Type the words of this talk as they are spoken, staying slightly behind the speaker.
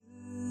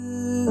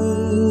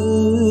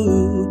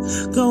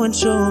Go and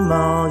show 'em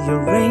all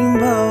your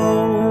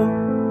rainbow.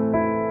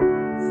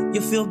 You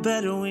feel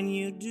better when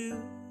you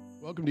do.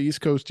 Welcome to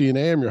East Coast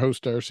DNA. I'm your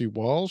host, Darcy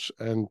Walsh,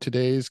 and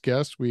today's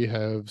guest we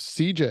have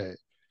CJ.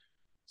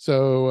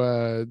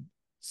 So,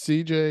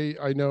 CJ,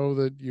 I know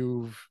that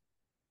you've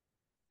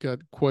got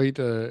quite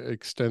a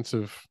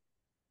extensive,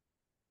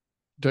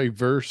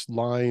 diverse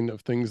line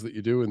of things that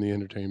you do in the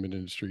entertainment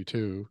industry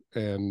too,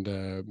 and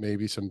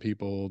maybe some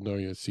people know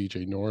you as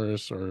CJ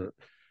Norris, or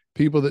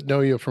people that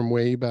know you from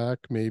way back,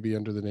 maybe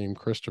under the name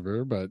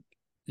Christopher. But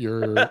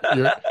you're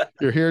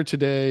here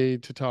today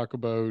to talk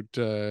about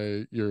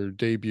your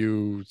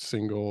debut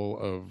single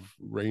of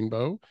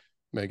Rainbow,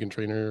 Megan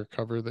Trainor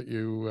cover that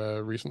you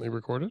recently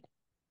recorded.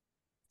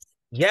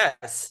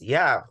 Yes,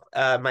 yeah.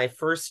 My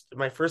first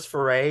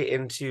foray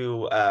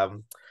into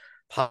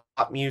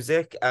pop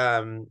music.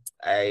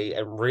 I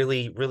am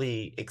really,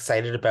 really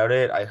excited about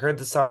it. I heard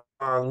the song.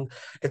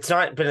 It's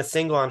not been a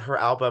single on her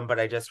album, but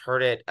I just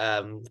heard it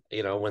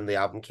when the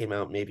album came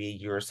out maybe a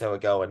year or so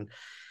ago, and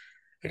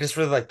I just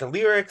really like the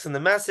lyrics and the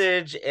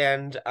message.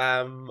 And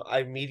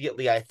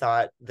I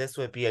thought this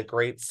would be a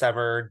great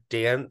summer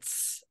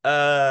dance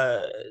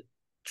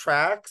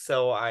track.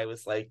 So I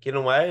was like, you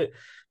know what?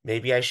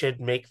 Maybe I should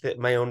make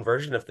my own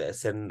version of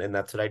this, and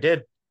that's what I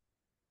did.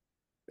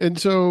 And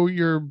so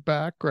your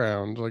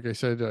background, like I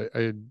said,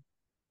 I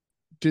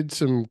did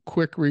some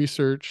quick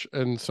research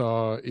and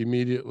saw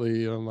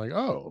immediately, I'm like,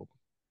 oh,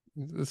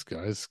 this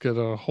guy's got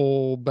a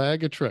whole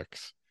bag of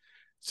tricks.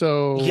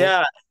 So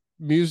Yeah,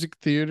 music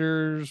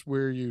theaters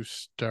where you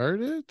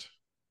started,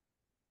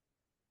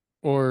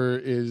 or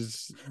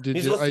is did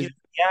you musical I theater.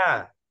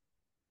 Yeah,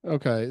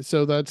 okay,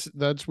 so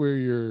that's where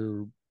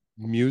your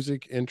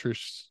music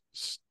interest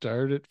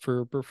started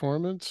for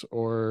performance,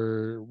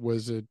 or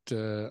was it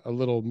a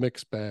little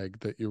mixed bag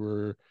that you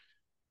were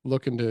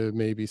looking to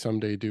maybe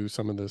someday do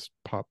some of this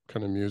pop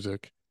kind of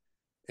music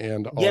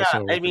and yeah. also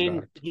I open to mean,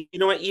 act? you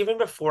know what? Even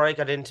before I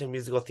got into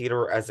musical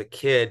theater as a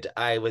kid,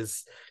 I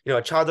was,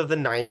 a child of the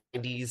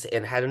 '90s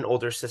and had an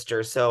older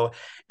sister. So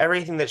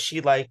everything that she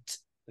liked,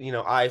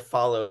 I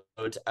followed.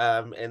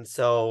 And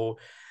so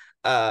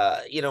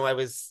I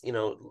was,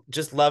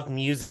 just loved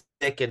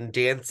music and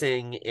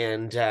dancing,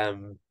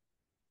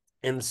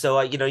 and so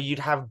you'd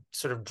have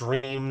sort of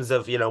dreams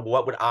of,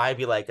 what would I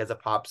be like as a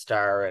pop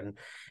star, and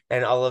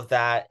all of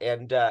that.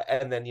 And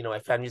then, I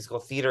found musical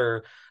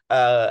theater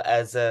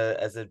as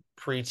a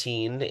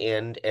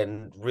preteen,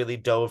 and really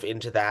dove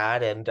into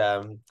that. And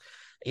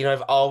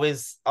I've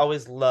always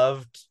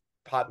loved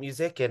pop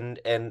music, and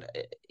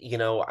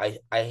I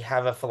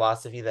have a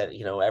philosophy that,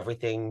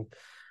 everything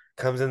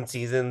comes in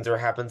seasons or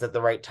happens at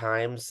the right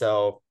time.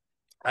 So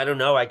I don't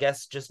know. I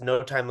guess just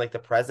no time like the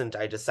present,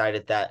 I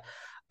decided that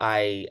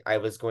I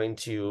was going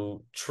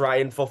to try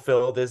and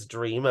fulfill this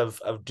dream of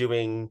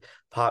doing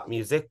pop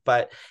music.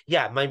 But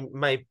yeah,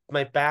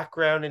 my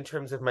background in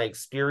terms of my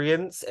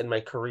experience and my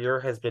career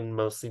has been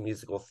mostly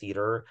musical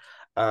theater.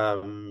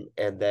 And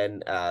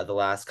then the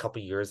last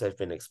couple years I've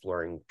been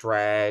exploring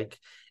drag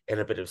and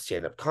a bit of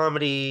stand-up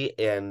comedy,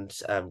 and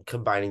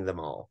combining them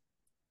all.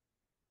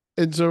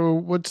 And so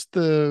what's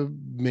the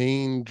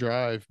main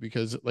drive?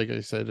 Because like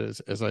I said,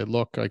 as I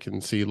look, I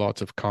can see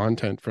lots of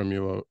content from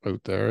you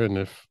out there. And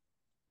if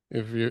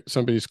you're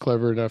somebody's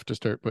clever enough to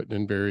start putting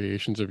in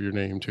variations of your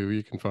name too,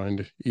 you can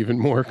find even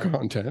more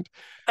content.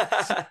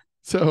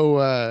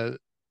 So,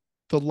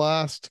 the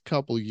last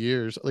couple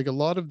years, like a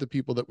lot of the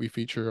people that we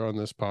feature on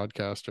this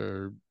podcast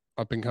are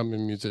up and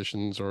coming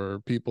musicians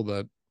or people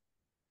that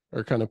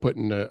are kind of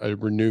putting a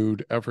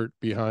renewed effort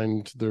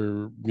behind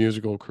their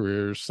musical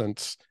careers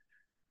since,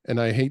 and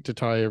I hate to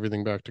tie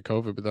everything back to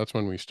COVID, but that's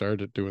when we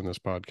started doing this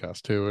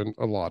podcast too. And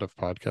a lot of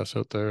podcasts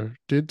out there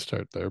did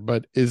start there.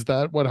 But is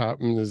that what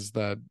happened? Is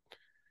that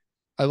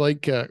I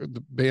like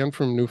the band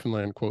from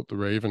Newfoundland, quote The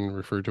Raven,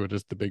 referred to it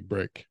as the big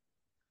break.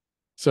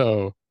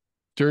 So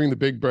during the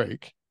big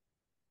break,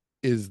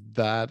 is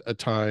that a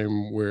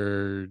time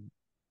where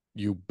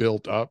you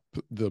built up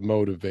the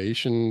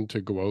motivation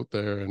to go out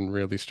there and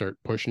really start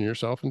pushing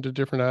yourself into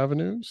different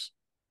avenues?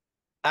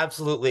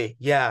 Absolutely.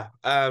 Yeah.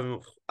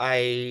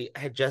 I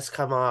had just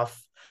come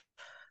off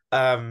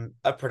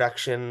a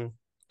production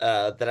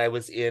that I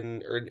was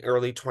in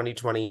early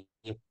 2020,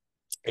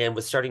 and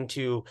was starting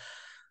to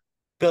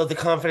build the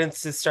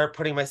confidence to start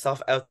putting myself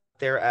out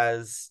there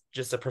as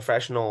just a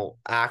professional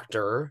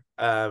actor,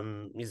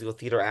 musical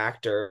theater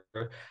actor.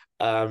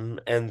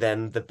 And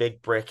then the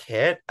big brick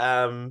hit.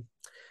 And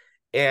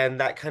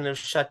that kind of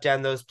shut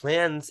down those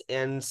plans.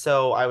 And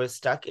so I was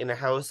stuck in a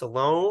house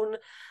alone,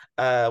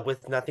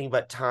 with nothing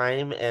but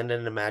time and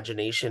an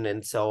imagination.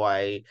 And so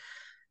I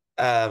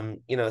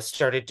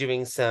started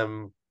doing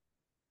some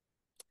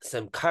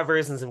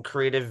covers and some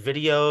creative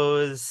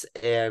videos,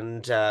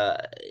 and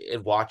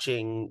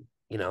watching,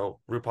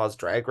 RuPaul's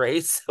Drag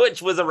Race,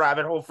 which was a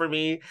rabbit hole for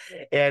me.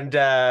 And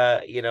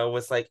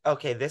was like,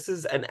 okay, this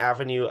is an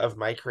avenue of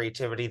my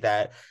creativity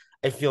that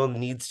I feel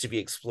needs to be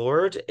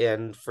explored,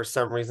 and for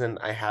some reason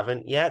I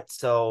haven't yet.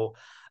 So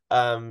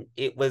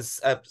it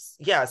was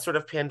yeah, sort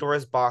of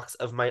Pandora's box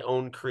of my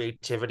own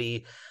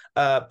creativity,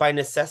 by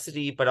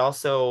necessity, but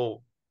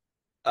also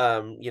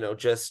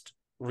just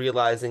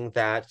realizing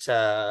that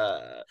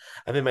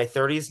I'm in my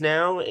 30s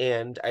now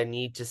and I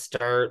need to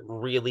start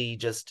really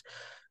just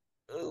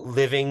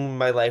living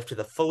my life to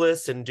the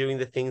fullest and doing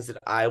the things that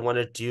I want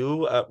to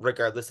do,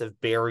 regardless of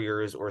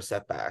barriers or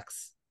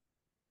setbacks.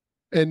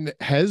 And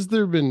has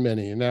there been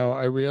many? Now,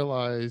 I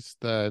realize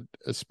that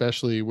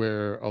especially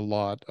where a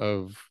lot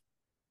of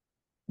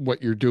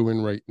what you're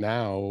doing right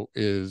now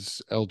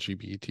is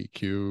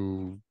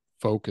LGBTQ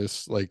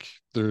focus, like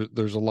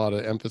there's a lot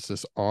of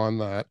emphasis on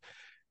that.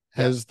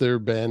 Yeah. Has there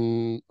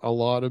been a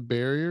lot of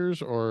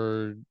barriers,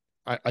 or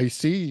I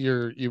see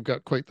you've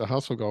got quite the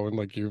hustle going,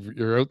 like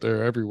you're out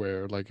there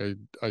everywhere. Like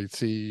I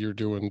see you're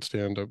doing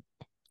stand-up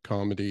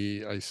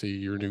comedy. I see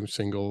your new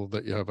single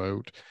that you have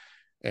out,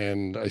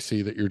 and I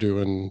see that you're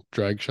doing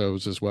drag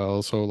shows as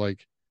well. So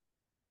like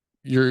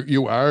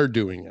you are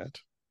doing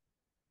it.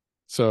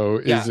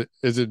 So Yeah.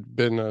 is it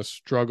been a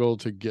struggle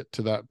to get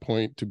to that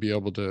point to be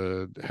able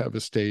to have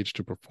a stage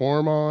to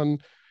perform on?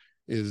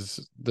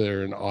 Is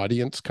there an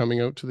audience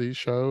coming out to these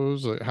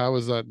shows? Like, how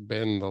has that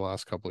been the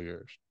last couple of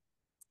years?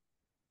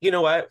 You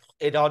know what?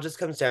 It all just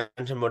comes down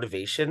to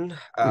motivation.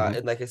 Hmm.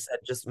 And like I said,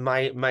 just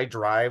my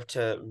drive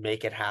to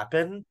make it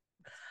happen.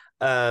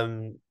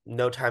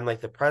 No time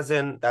like the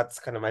present. That's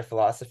kind of my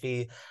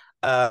philosophy.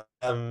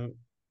 Um,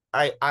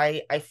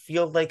 I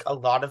feel like a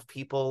lot of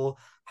people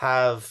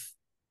have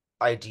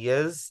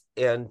ideas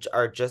and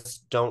are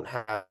just don't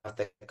have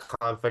the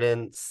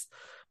confidence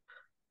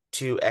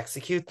to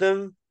execute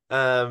them.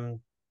 And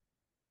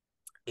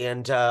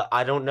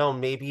I don't know,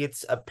 maybe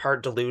it's a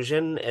part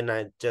delusion, and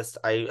I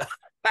I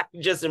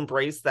just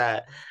embrace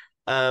that.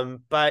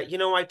 But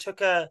I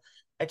took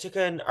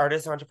an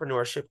artist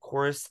entrepreneurship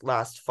course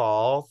last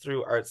fall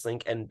through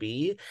ArtsLink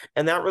NB,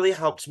 and that really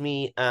helped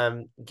me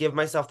give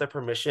myself the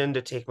permission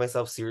to take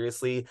myself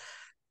seriously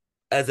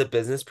as a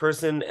business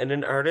person and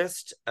an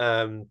artist.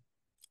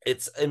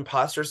 It's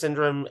imposter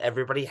syndrome,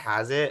 everybody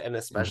has it, and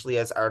especially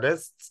as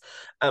artists,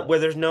 where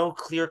there's no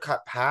clear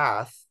cut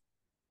path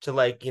to,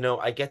 like,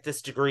 I get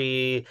this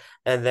degree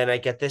and then I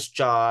get this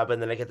job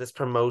and then I get this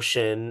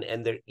promotion,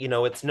 and there,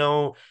 it's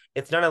not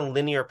a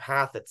linear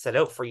path that's set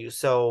out for you.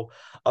 So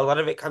a lot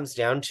of it comes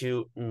down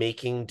to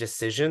making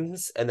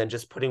decisions and then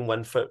just putting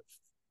one foot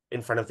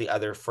in front of the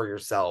other for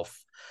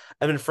yourself.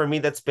 I mean, for me,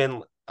 that's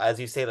been, as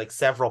you say, like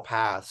several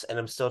paths, and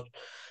I'm still,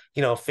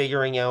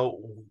 figuring out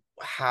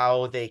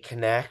how they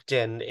connect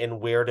and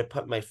where to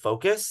put my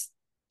focus.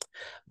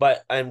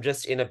 But I'm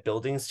just in a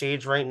building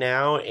stage right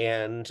now,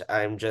 and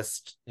I'm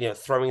just,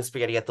 throwing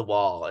spaghetti at the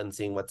wall and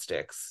seeing what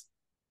sticks.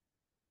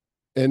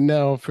 And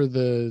now for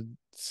the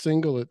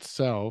single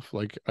itself,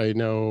 like I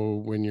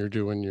know when you're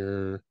doing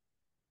you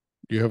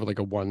have like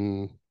a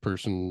one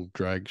person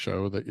drag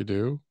show that you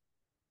do.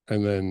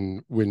 And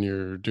then when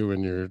you're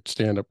doing your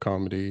stand-up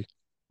comedy,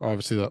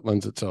 obviously that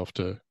lends itself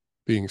to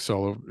being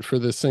solo. For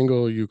the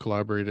single, you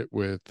collaborated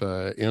with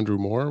Andrew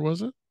Moore,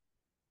 was it?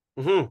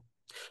 Hmm.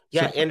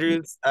 Yeah, So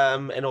Andrew's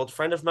an old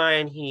friend of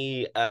mine.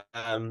 He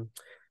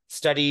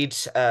studied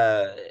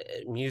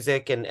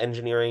music and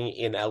engineering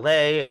in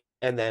LA,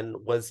 and then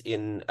was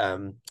in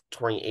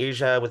touring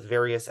Asia with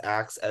various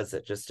acts as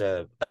just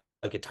a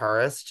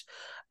guitarist.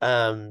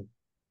 Um,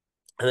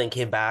 and then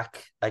came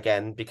back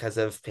again because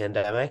of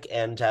pandemic,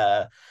 and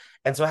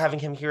so having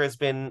him here has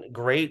been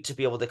great to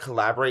be able to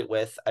collaborate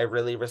with. I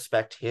really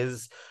respect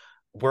his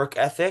work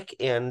ethic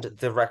and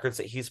the records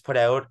that he's put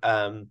out.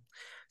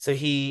 So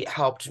he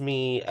helped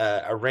me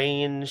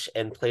arrange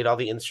and played all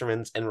the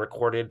instruments and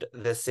recorded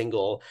this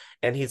single,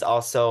 and he's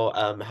also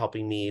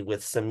helping me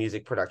with some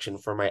music production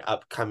for my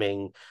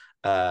upcoming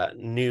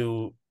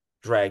new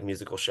drag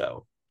musical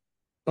show.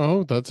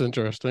 oh, that's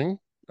interesting.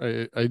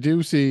 I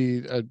do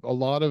see a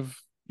lot of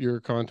your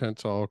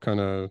content's all kind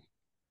of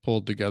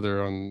pulled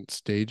together on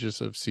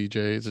stages of CJ.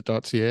 Is it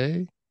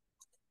 .ca?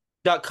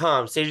 .com,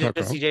 .com.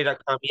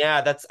 stagecj.com.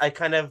 Yeah, that's, I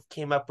kind of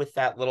came up with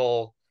that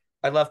little,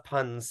 I love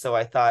puns, so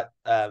I thought,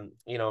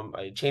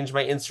 I changed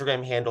my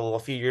Instagram handle a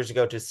few years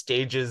ago to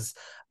Stages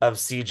of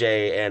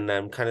CJ, and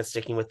I'm kind of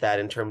sticking with that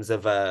in terms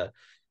of I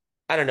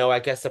don't know, I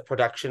guess a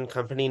production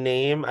company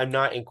name. I'm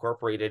not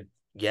incorporated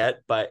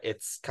yet, but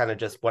it's kind of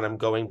just what I'm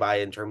going by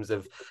in terms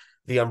of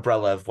the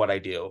umbrella of what I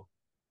do.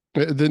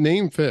 The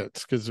name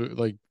fits because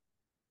like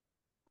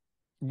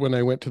when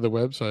I went to the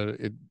website,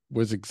 it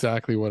was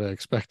exactly what I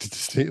expected to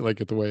see,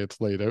 like the way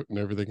it's laid out and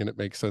everything, and it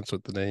makes sense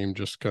with the name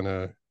just kind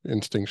of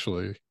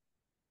instinctually.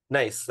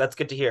 Nice. That's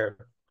good to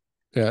hear.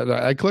 Yeah,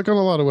 I click on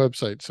a lot of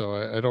websites, so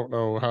I don't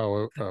know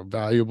how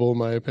valuable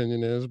my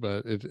opinion is,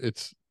 but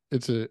it's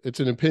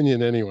an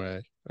opinion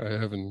anyway. I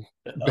haven't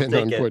I'll been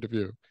take on it. quite a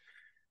few.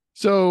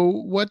 So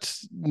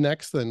what's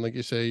next then? Like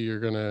you say, you're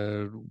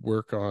gonna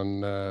work on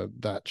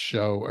that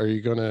show. Are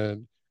you gonna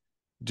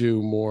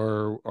do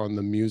more on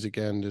the music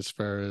end as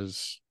far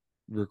as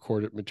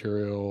recorded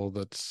material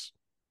that's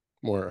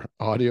more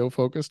audio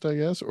focused, I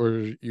guess, or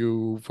are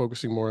you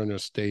focusing more on a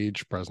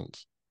stage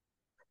presence?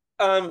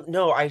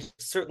 No, I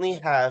certainly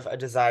have a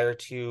desire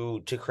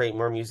to create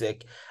more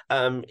music.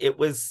 It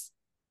was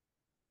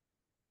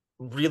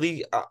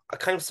really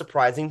kind of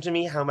surprising to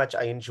me how much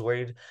I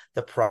enjoyed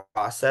the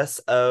process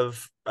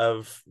of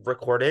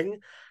recording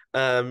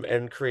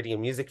and creating a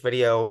music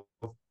video,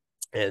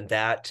 and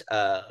that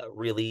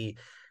really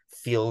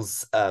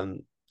feels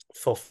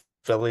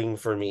fulfilling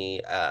for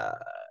me,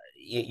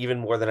 even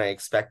more than I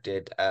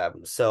expected.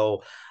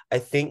 So I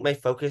think my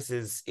focus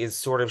is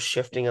sort of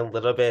shifting a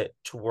little bit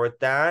toward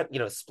that,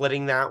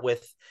 splitting that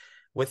with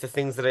the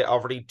things that I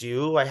already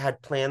do. I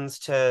had plans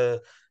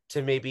to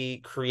maybe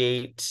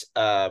create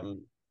a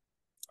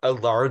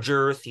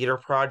larger theater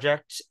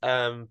project,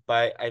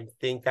 but I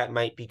think that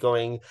might be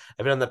going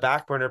a bit on the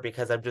back burner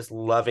because I'm just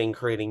loving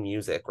creating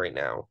music right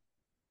now.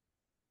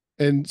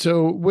 And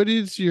so, what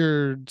is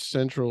your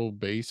central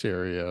base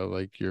area?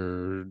 Like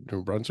your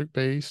New Brunswick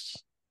base?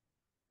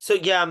 So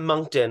yeah,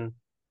 Moncton.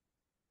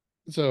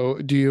 So,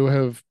 do you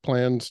have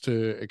plans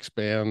to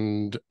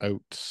expand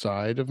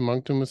outside of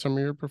Moncton with some of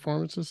your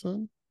performances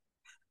then?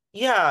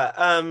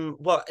 Yeah,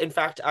 well, in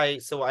fact,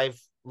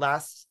 I've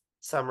last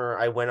summer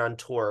I went on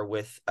tour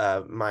with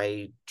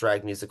my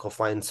drag musical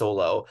Flying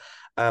Solo.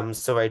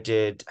 So I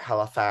did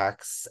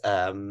Halifax,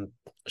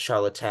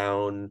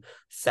 Charlottetown,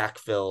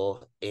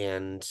 Sackville,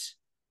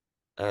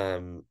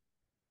 um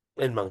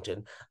and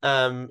Moncton.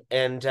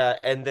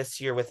 And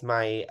this year with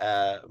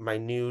my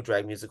new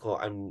drag musical,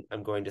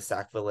 I'm going to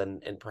Sackville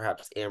and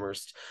perhaps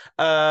Amherst.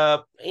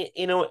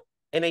 You know,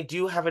 and I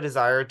do have a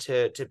desire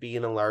to be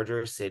in a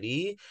larger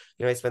city.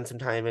 I spent some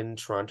time in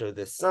Toronto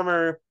this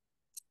summer.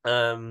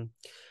 Um,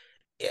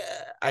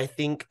 yeah, I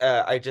think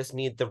I just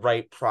need the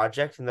right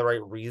project and the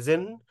right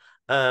reason.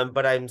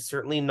 But I'm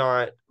certainly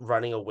not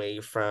running away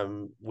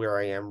from where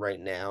I am right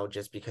now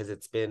just because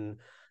it's been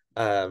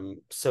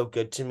so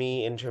good to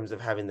me in terms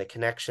of having the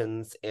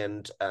connections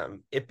and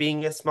it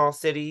being a small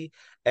city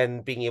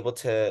and being able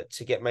to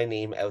get my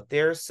name out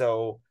there.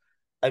 So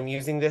I'm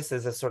using this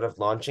as a sort of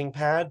launching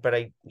pad, but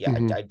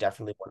Hmm. I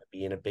definitely want to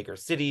be in a bigger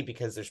city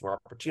because there's more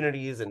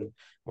opportunities and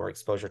more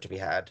exposure to be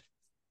had.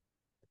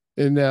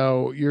 And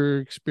now your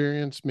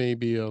experience may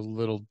be a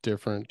little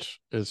different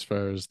as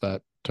far as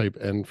that type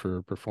end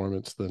for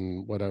performance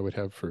than what I would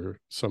have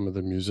for some of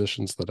the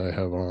musicians that I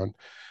have on.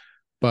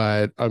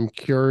 But I'm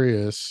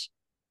curious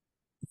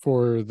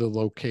for the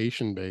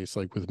location base,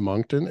 like with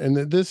Moncton, and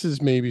this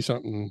is maybe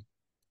something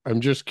I'm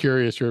just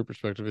curious your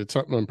perspective. It's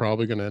something I'm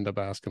probably going to end up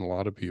asking a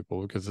lot of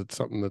people because it's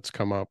something that's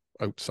come up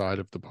outside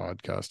of the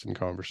podcast and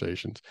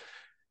conversations.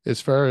 As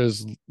far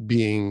as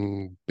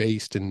being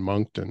based in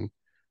Moncton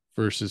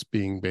versus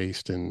being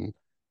based in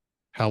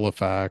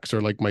Halifax,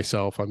 or like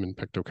myself, I'm in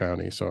Pictou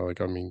County. So,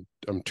 like, I mean,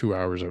 I'm 2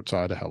 hours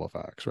outside of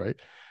Halifax, right?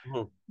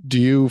 Mhm. Do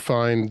you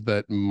find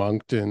that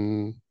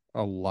Moncton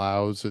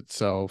allows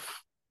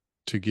itself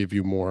to give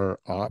you more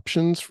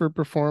options for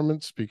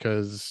performance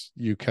because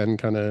you can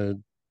kind of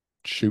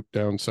shoot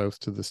down south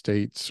to the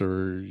States,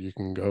 or you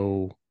can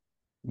go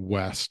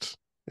west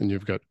and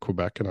you've got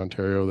Quebec and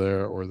Ontario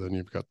there, or then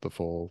you've got the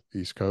full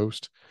East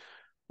Coast?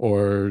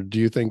 Or do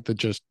you think that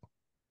just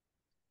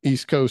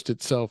East Coast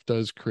itself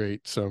does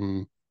create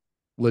some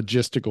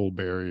logistical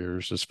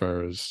barriers as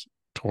far as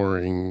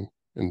touring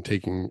and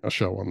taking a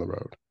show on the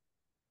road?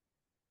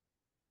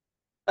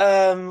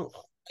 Um,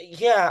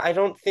 yeah,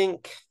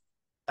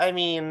 I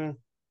mean,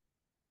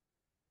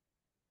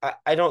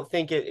 I don't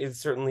think it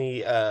is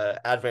certainly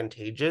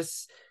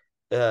advantageous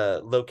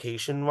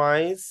location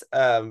wise.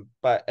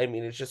 But I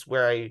mean it's just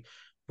where I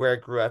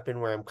grew up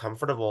and where I'm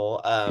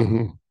comfortable.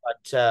 Hmm.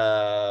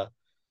 But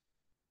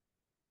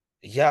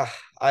yeah,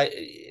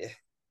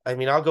 I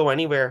mean I'll go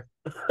anywhere.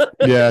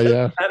 Yeah, It doesn't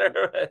yeah.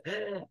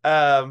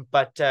 matter.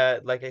 But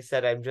like I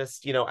said, I'm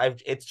just,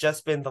 I've it's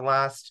just been the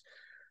last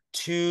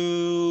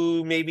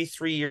 2 maybe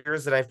 3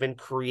 years that I've been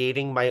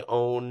creating my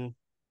own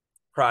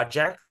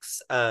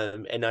projects,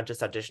 and not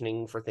just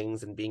auditioning for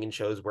things and being in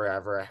shows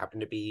wherever I happen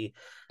to be.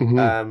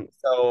 Hmm.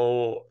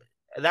 So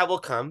that will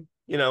come,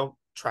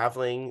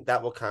 traveling,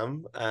 that will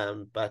come.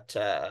 But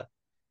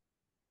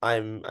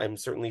I'm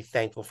certainly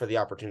thankful for the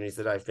opportunities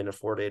that I've been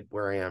afforded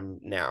where I am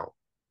now.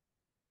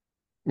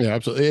 Yeah,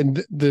 absolutely.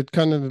 And that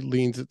kind of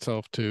leans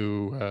itself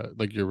to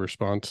like your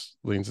response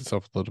leans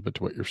itself a little bit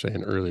to what you're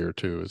saying earlier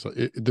too, is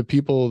the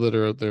people that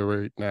are out there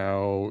right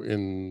now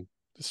in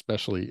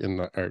especially in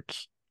the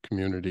arts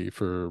community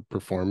for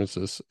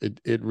performances,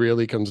 it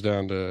really comes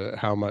down to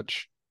how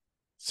much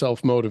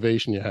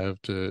self-motivation you have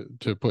to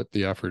put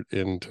the effort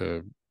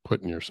into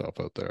putting yourself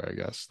out there, I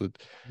guess. That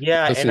it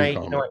Yeah, does and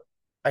seem common.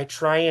 I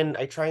try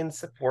and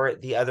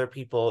support the other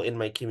people in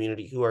my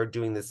community who are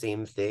doing the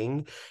same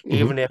thing, Hmm.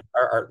 even if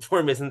our art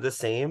form isn't the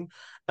same.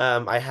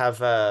 I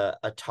have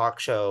a talk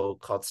show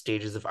called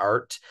Stages of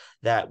Art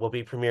that will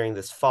be premiering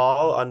this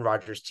fall on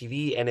Rogers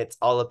TV, and it's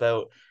all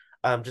about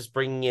just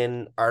bringing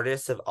in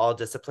artists of all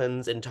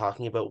disciplines and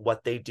talking about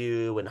what they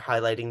do and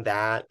highlighting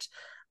that.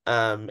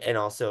 And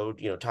also,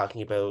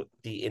 talking about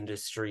the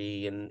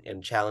industry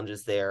and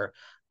challenges there.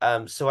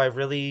 So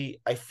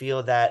I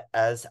feel that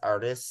as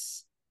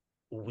artists,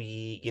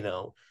 we,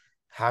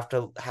 have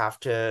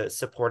to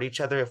support each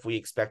other if we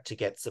expect to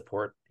get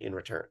support in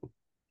return.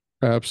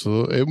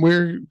 Absolutely. And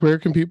where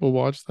can people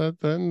watch that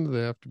then?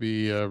 They have to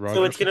be Rogers.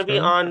 So it's going to be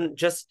on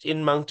just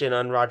in Moncton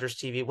on Rogers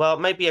TV. Well, it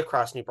might be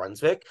across New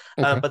Brunswick,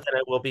 but then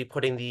I will be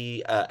putting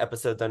the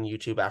episodes on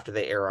YouTube after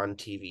they air on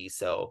TV.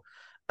 So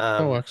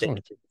excellent. they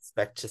can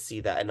expect to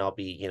see that, and I'll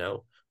be,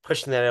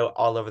 pushing that out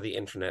all over the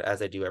internet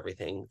as I do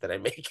everything that I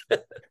make.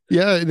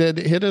 Yeah, then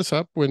hit us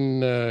up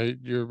when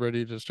you're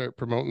ready to start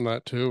promoting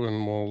that too,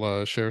 and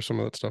we'll share some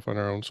of that stuff on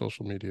our own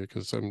social media,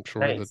 because I'm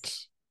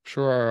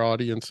sure our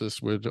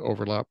audiences would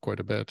overlap quite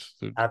a bit.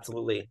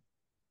 Absolutely.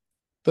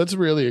 That's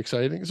really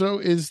exciting. So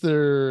is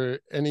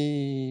there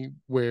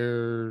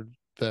anywhere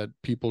that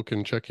people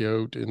can check you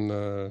out in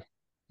the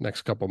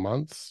next couple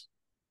months?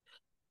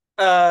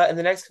 In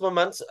the next couple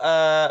months,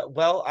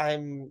 well,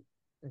 I'm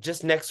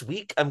just next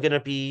week I'm gonna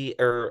be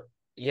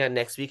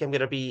next week I'm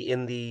gonna be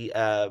in the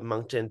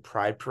Moncton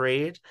Pride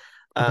Parade.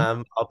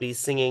 I'll be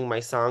singing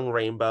my song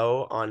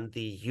Rainbow on the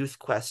Youth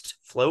Quest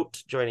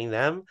float, joining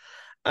them.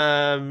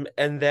 And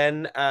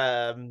then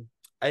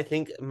I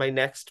think my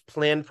next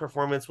planned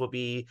performance will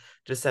be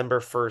December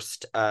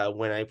 1st,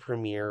 when I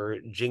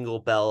premiere Jingle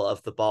Bell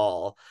of the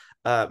Ball,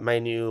 my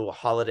new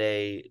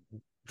holiday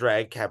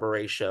drag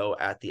cabaret show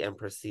at the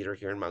Empress Theater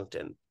here in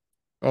Moncton.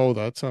 Oh,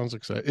 that sounds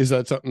exciting. Is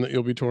that something that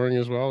you'll be touring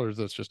as well, or is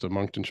that just a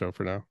Moncton show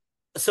for now?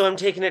 So I'm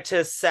taking it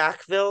to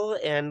Sackville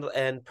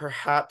and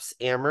perhaps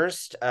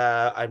Amherst.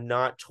 I'm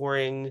not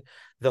touring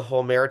the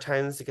whole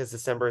Maritimes because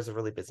December is a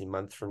really busy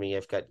month for me.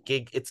 I've got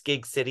it's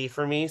gig city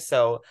for me.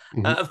 So,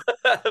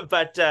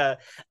 but I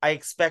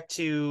expect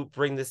to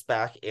bring this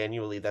back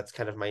annually. That's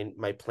kind of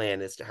my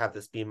plan, is to have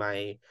this be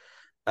my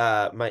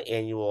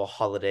annual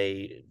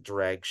holiday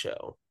drag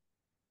show.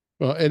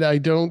 Well, and I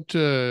don't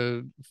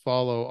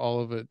follow all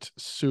of it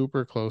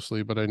super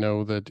closely, but I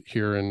know that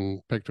here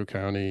in Pictou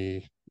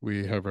County,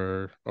 we have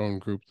our own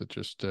group that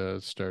just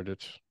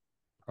started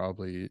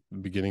probably the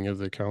beginning of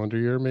the calendar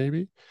year,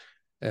 maybe.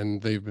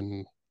 And they've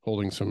been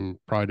holding some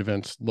Pride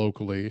events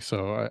locally.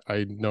 So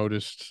I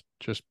noticed,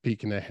 just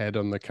peeking ahead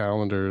on the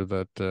calendar,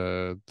 that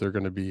they're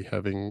going to be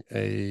having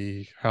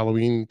a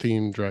Halloween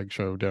themed drag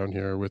show down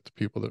here with the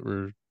people that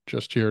were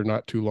just here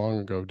not too long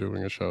ago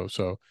doing a show.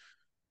 So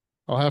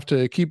I'll have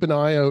to keep an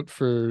eye out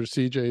for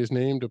CJ's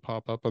name to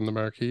pop up on the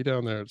marquee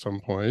down there at some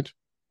point.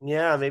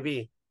 Yeah,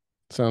 maybe.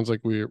 Sounds like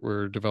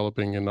we're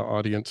developing an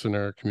audience in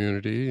our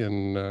community,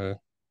 and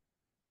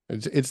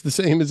it's the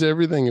same as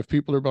everything. If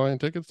people are buying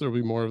tickets, there'll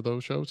be more of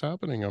those shows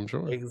happening, I'm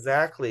sure.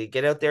 Exactly.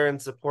 Get out there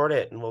and support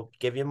it, and we'll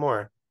give you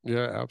more.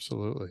 Yeah,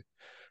 absolutely.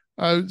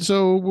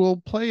 So we'll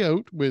play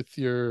out with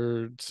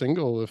your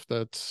single, if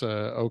that's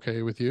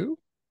okay with you.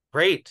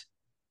 Great.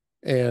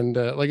 And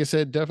like I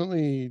said,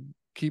 definitely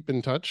keep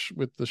in touch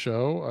with the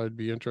show. I'd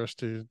be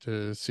interested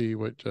to see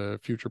what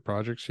future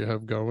projects you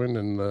have going,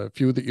 and the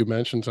few that you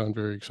mentioned sound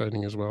very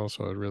exciting as well.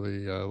 So I'd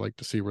really like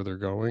to see where they're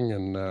going.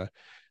 And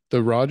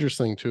the Rogers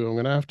thing too, I'm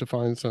going to have to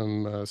find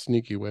some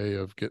sneaky way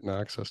of getting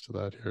access to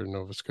that here in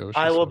Nova Scotia.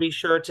 I will be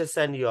sure to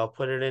send you. I'll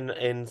put it in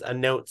a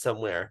note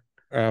somewhere.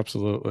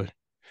 Absolutely.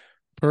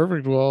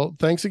 Perfect. Well,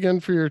 thanks again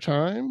for your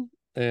time,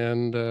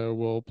 and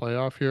we'll play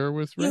off here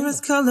with Rainbow. You're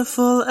as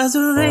colorful as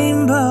a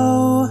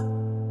rainbow.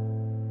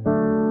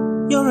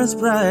 You're as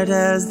bright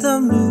as the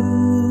moon.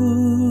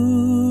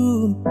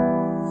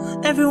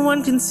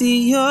 Everyone can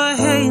see your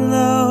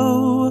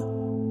halo.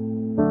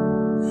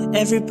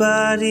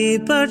 Everybody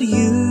but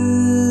you.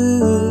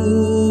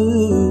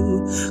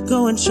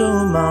 Go and show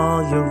them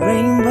all your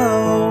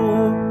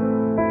rainbow.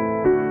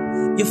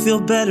 You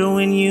feel better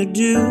when you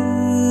do.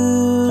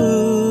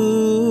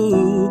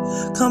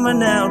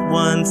 Coming out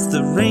once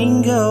the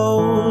rain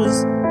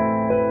goes.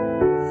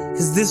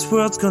 'Cause this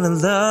world's gonna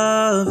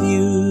love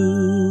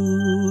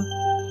you.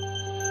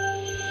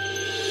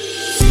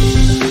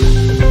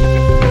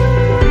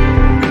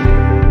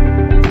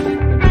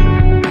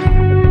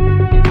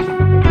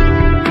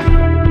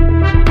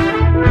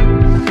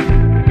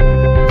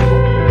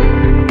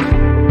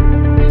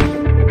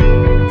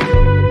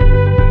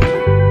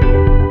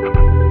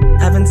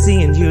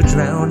 Seeing you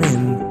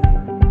drowning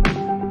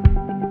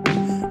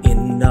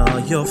in all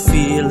your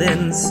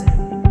feelings,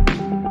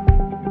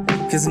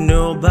 'cause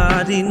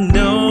nobody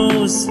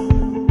knows.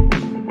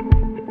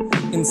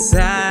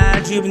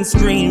 Inside you've been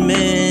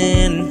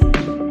screaming,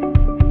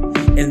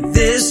 and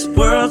this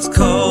world's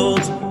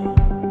cold,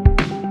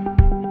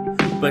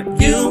 but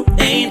you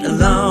ain't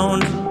alone.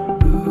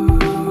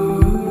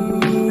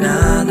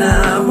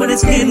 Nah, when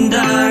it's getting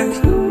dark,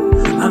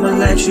 I'ma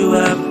light you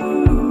up,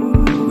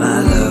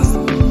 my love.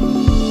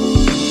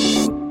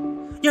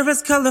 You're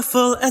as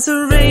colorful as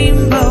a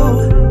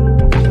rainbow.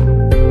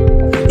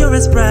 You're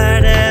as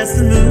bright as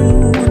the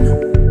moon.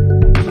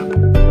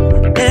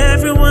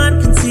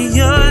 Everyone can see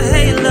your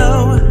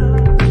halo.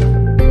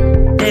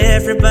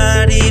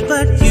 Everybody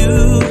but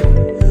you.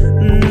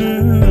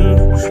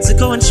 So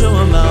go and show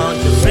them all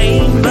your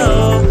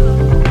rainbow.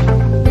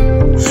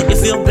 You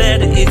feel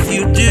better if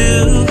you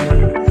do.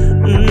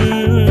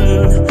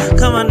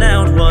 Come on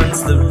out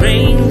once the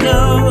rain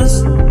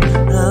goes.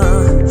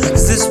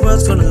 'Cause this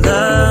world's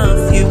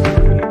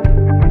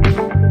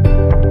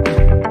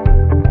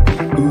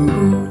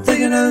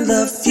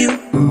love you.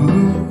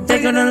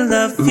 They're gonna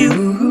love you.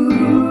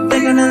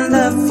 They're gonna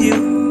love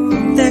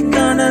you. They're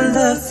gonna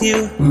love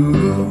you.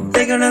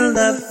 They're gonna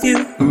love you.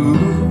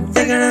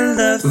 They're gonna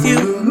love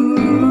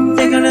you.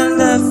 They're gonna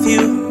love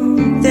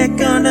you. They're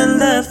gonna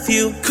love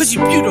you. 'Cause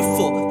you're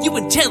beautiful, you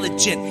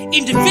intelligent,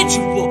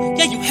 individual.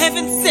 Yeah, you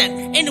heaven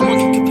sent. Anyone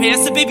can compare,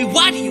 so baby,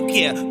 why do you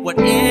care what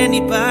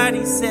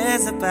anybody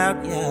says about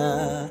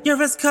ya?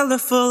 You're as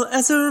colorful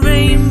as a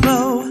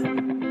rainbow.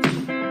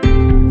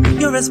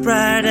 You're as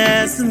bright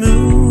as the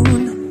moon.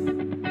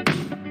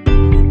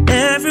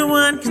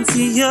 Everyone can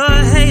see your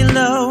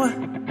halo.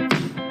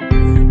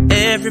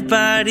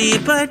 Everybody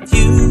but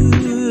you.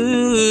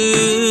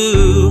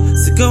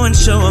 So go and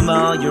show them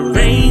all your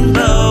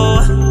rainbow.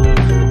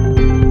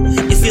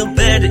 You feel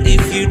better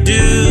if you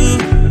do.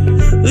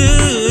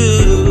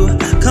 Ooh,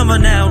 come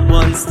on out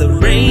once the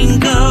rain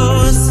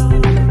goes.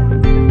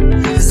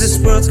 'Cause this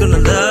world's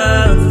gonna love